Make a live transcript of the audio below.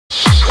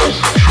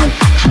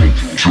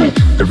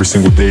special. Every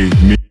single day,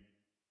 me.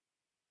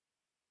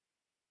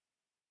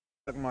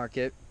 Stock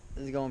market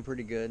is going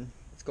pretty good.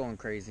 It's going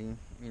crazy.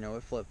 You know,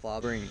 it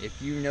flip-flops.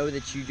 If you know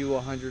that you do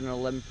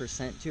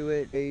 111% to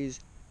it, please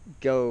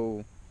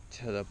go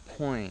to the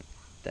point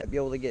that be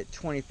able to get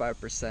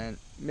 25%,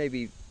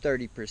 maybe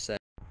 30%.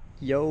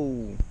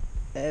 Yo,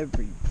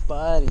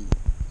 everybody,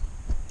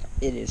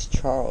 it is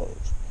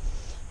Charles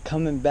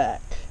coming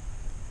back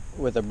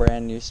with a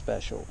brand new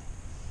special.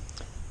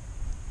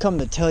 Come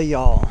to tell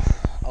y'all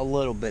a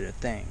little bit of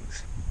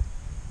things.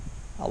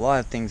 A lot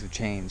of things have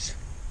changed.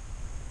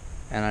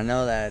 And I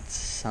know that's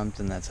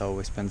something that's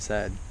always been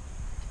said,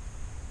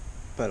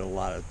 but a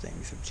lot of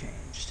things have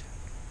changed.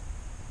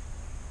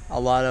 A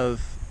lot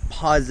of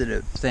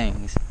positive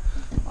things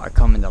are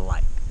coming to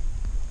light.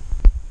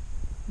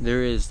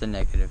 There is the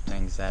negative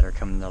things that are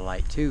coming to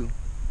light too,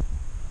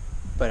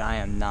 but I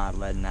am not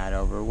letting that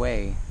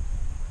overweigh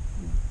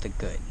the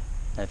good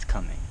that's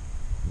coming.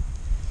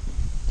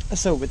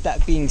 So with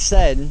that being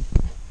said,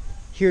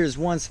 here's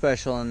one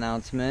special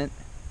announcement.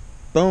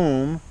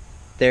 Boom,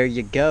 there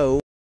you go.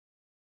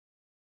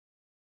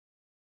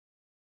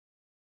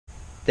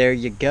 There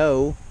you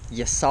go.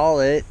 You saw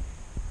it.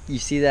 You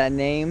see that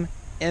name?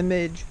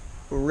 Image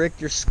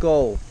Richter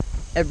Skull.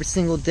 Every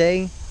single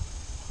day.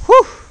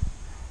 Whew!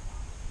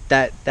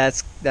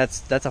 That's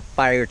a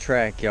fire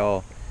track,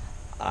 y'all.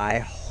 I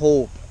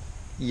hope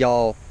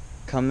y'all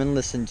come and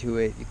listen to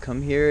it. You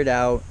come hear it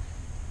out.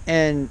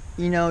 And,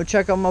 you know,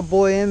 check out my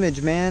boy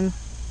Image, man.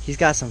 He's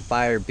got some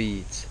fire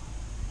beats.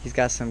 He's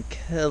got some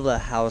killer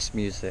house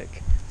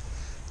music.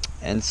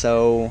 And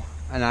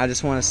I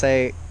just want to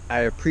say I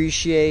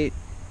appreciate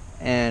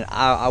and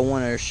I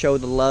want to show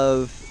the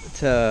love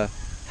to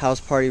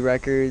House Party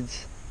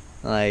Records.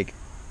 Like,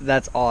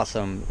 that's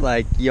awesome.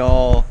 Like,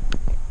 y'all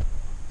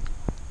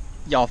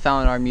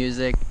found our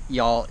music,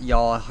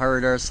 y'all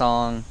heard our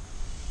song,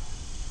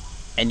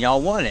 and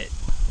y'all want it.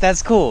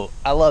 That's cool.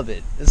 I love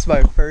it. This is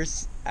my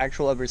first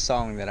actual ever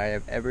song that I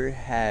have ever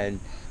had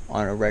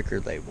on a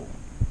record label.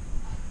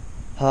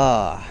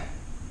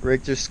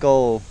 Richter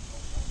Skull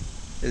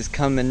is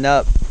coming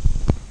up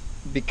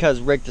because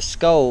Richter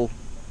Skull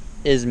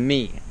is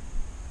me.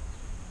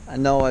 I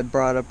know I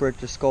brought up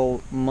Richter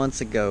Skull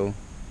months ago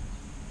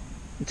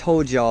and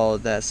told y'all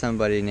that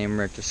somebody named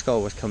Richter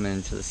Skull was coming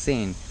into the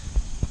scene.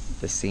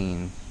 The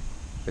scene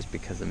was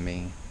because of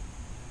me.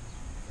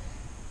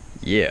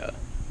 Yeah.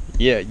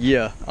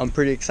 I'm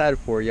pretty excited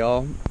for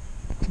y'all.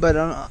 But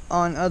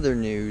on other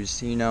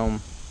news, you know,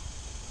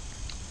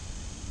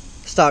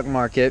 stock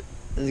market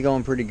is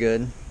going pretty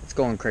good. It's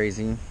going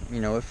crazy.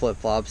 You know, it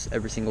flip-flops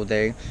every single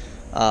day.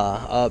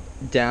 Up,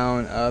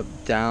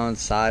 down,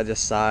 side to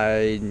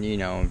side. You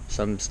know,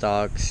 some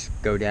stocks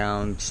go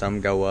down,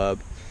 some go up.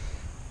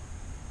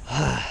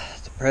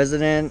 The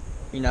president,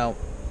 you know,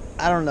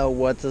 I don't know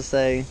what to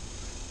say.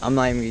 I'm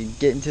not even gonna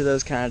get into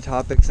those kind of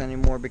topics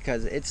anymore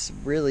because it's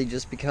really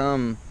just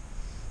become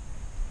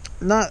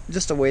not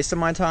just a waste of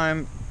my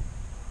time.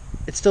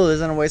 It still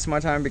isn't a waste of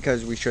my time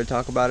because we should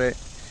talk about it.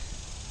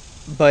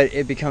 But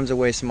it becomes a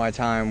waste of my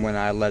time when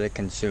I let it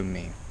consume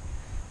me.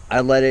 I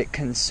let it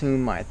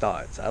consume my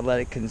thoughts. I let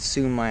it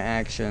consume my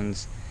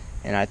actions.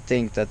 And I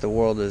think that the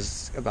world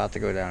is about to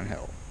go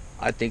downhill.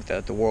 I think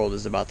that the world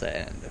is about to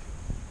end.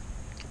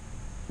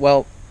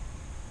 Well,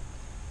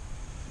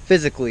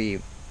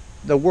 physically,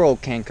 the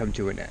world can come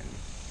to an end.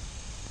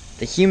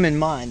 The human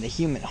mind, the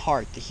human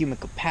heart, the human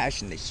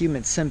compassion, the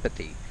human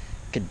sympathy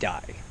could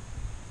die.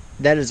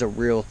 That is a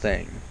real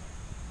thing.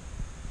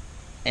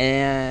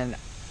 And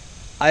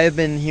I have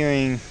been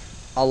hearing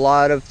a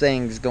lot of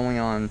things going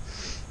on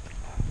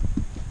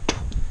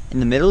in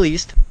the Middle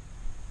East,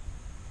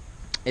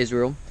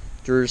 Israel,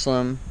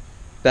 Jerusalem,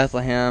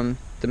 Bethlehem,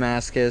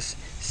 Damascus,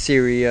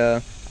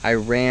 Syria,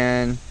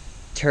 Iran,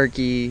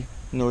 Turkey,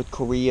 North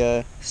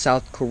Korea,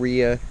 South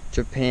Korea,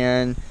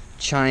 Japan,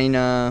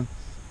 China,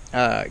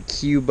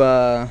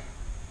 Cuba,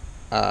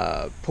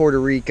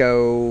 Puerto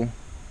Rico,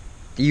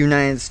 the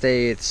United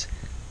States.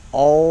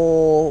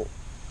 A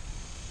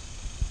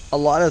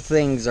lot of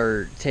things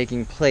are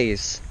taking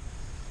place,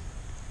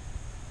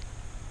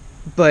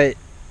 but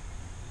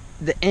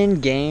the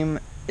end game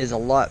is a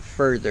lot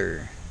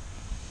further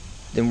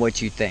than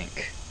what you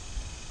think.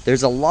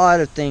 There's a lot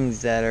of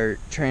things that are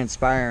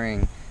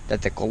transpiring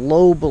that the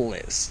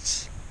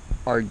globalists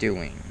are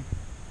doing.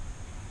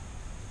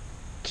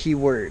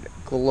 Keyword,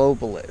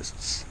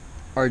 globalists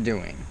are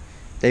doing.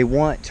 They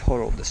want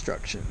total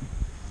destruction.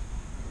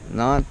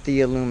 Not the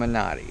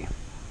Illuminati.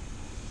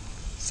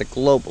 It's a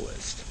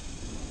globalist.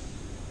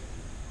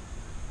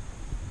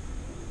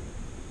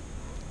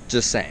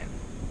 Just saying.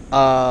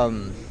 I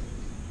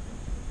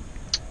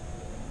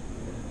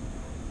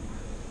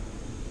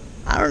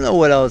don't know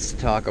what else to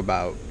talk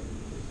about.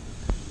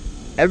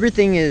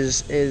 Everything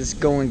is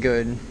going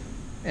good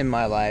in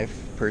my life,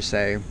 per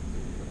se.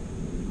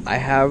 I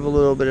have a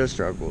little bit of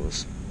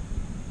struggles,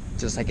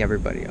 just like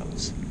everybody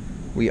else.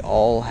 We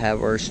all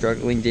have our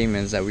struggling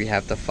demons that we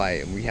have to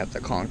fight and we have to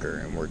conquer,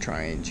 and we're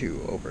trying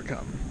to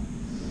overcome.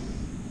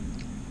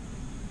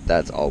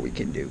 That's all we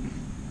can do.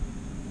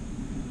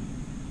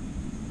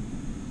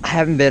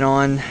 haven't been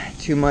on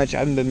too much. I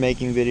haven't been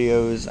making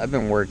videos. I've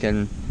been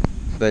working,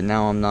 but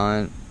now I'm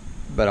not.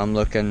 But I'm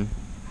looking,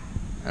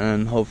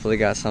 and hopefully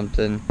got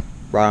something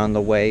right on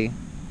the way,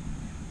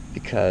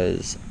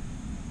 because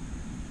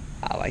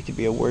I like to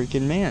be a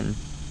working man.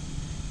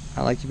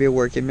 I like to be a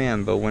working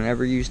man, but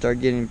whenever you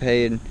start getting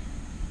paid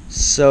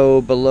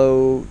so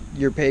below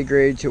your pay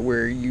grade to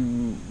where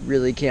you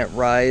really can't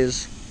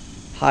rise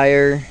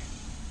higher,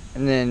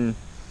 and then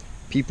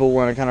people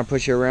want to kind of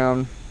push you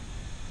around,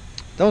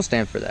 don't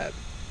stand for that.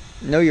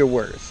 Know your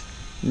worth.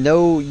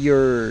 Know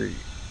your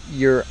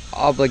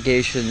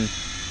obligation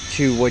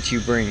to what you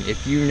bring.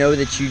 If you know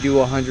that you do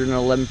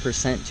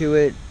 111% to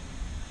it,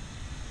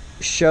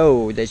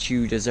 show that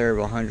you deserve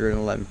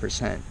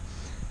 111%.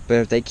 But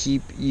if they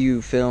keep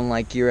you feeling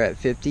like you're at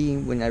 50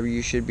 whenever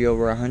you should be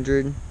over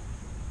 100,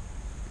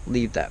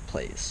 leave that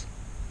place.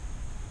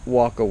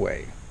 Walk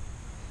away.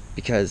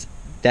 Because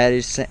that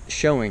is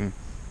showing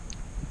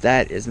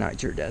that is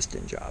not your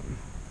destined job.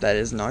 That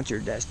is not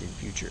your destined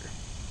future.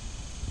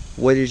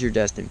 What is your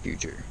destined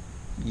future?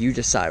 You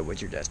decide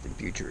what your destined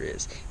future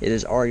is. It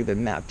has already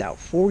been mapped out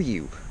for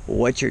you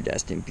what your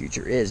destined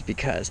future is,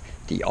 because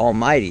the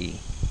Almighty,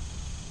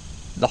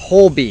 the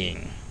whole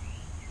being,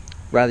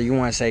 rather you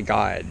want to say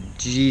God,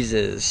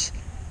 Jesus,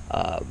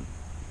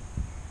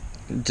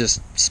 just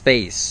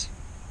space,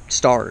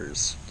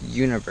 stars,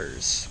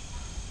 universe,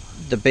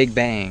 the Big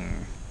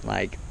Bang,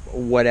 like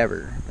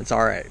whatever, it's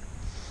alright.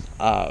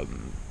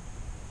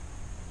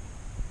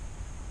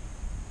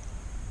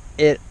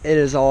 It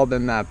has all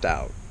been mapped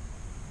out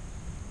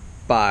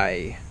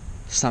by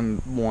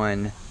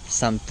someone,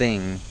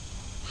 something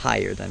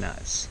higher than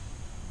us.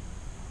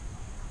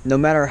 No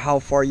matter how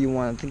far you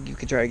want to think you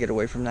could try to get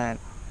away from that,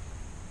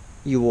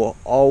 you will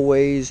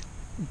always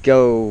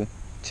go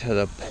to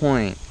the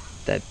point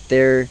that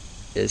there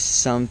is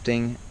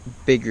something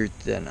bigger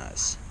than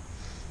us.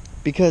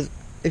 Because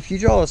if you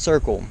draw a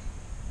circle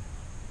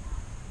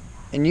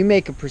and you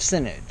make a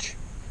percentage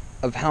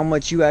of how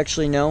much you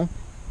actually know,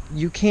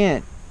 you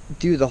can't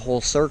do the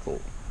whole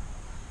circle.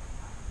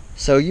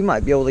 So you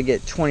might be able to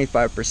get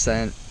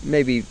 25%,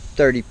 maybe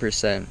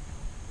 30%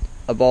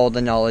 of all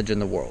the knowledge in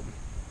the world.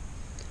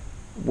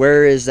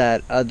 Where is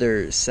that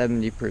other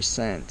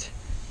 70%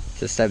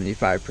 to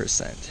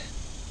 75%?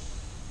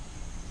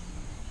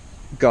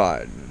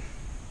 God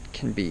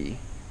can be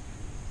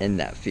in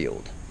that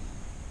field,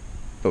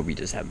 but we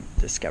just haven't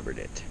discovered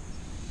it.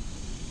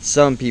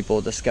 Some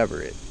people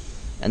discover it,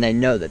 and they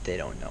know that they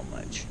don't know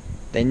much.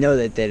 They know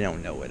that they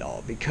don't know it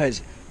all,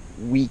 because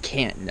we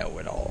can't know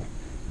it all.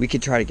 We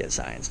could try to get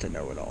science to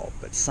know it all,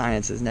 but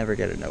science is never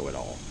going to know it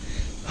all.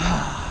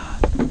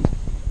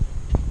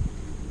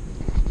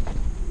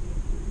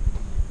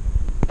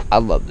 I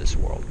love this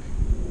world.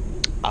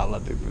 I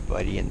love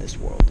everybody in this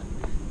world.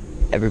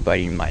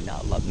 Everybody might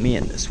not love me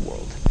in this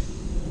world.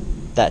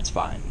 That's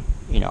fine.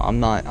 You know, I'm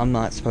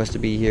not supposed to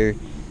be here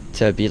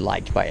to be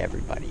liked by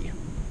everybody.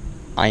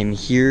 I'm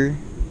here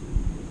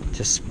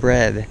to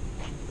spread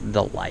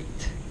the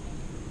light.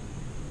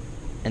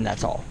 And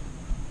that's all.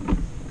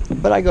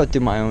 But I go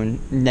through my own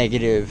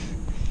negative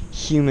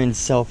human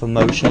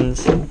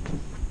self-emotions,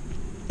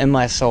 and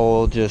my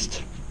soul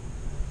just,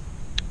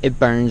 it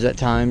burns at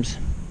times.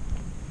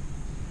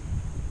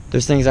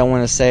 There's things I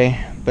want to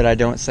say, but I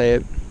don't say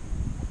it.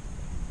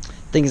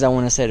 Things I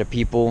want to say to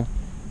people,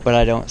 but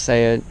I don't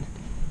say it.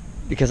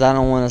 Because I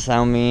don't want to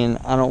sound mean.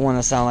 I don't want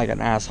to sound like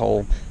an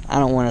asshole. I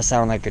don't want to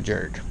sound like a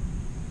jerk.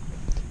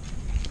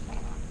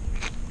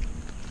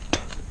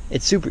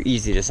 It's super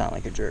easy to sound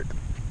like a jerk.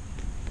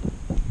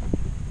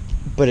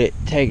 But it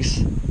takes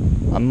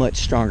a much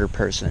stronger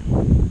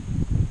person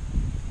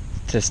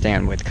to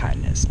stand with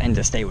kindness and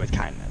to stay with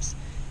kindness.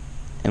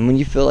 And when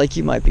you feel like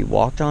you might be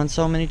walked on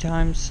so many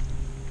times,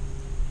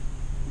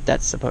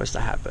 that's supposed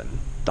to happen.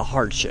 The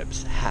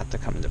hardships have to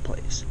come into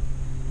place.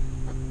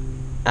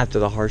 After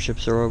the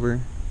hardships are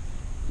over,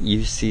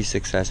 you see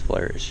success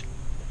flourish.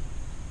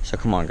 So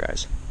come on,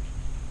 guys.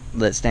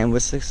 Let's stand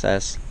with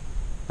success.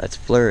 Let's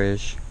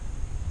flourish.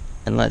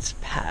 And let's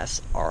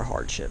pass our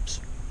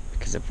hardships.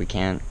 Because if we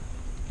can't,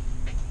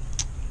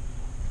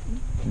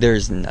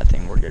 there's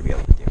nothing we're going to be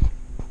able to do.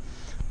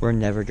 We're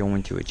never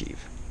going to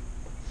achieve.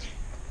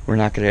 We're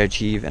not going to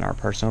achieve in our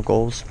personal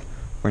goals.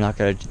 We're not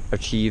going to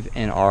achieve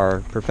in our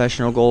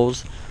professional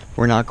goals.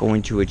 We're not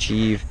going to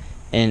achieve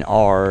in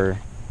our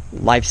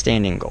life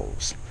standing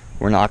goals.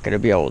 We're not going to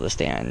be able to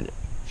stand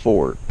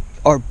for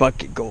our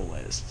bucket goal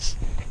lists.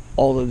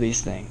 All of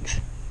these things.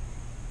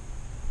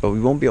 But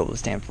we won't be able to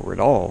stand for it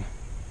all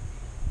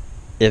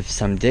if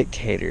some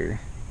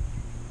dictator,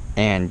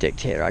 and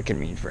dictator I can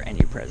mean for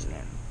any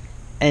president,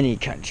 any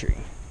country,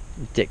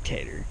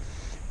 dictator,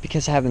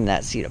 because having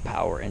that seat of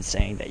power and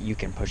saying that you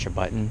can push a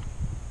button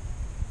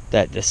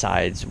that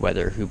decides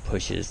who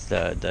pushes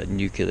the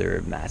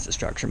nuclear mass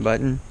destruction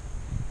button,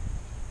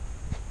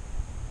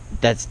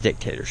 that's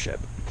dictatorship.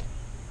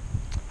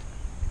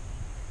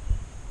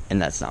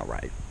 And that's not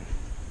right.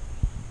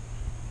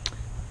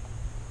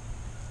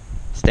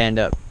 Stand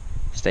up.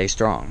 Stay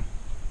strong.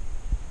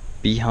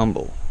 Be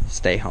humble.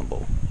 Stay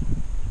humble.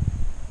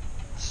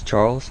 It's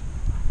Charles,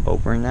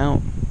 over and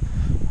out.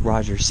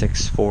 Roger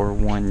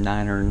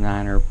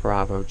 64199er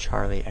Bravo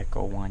Charlie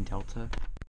Echo 1 Delta.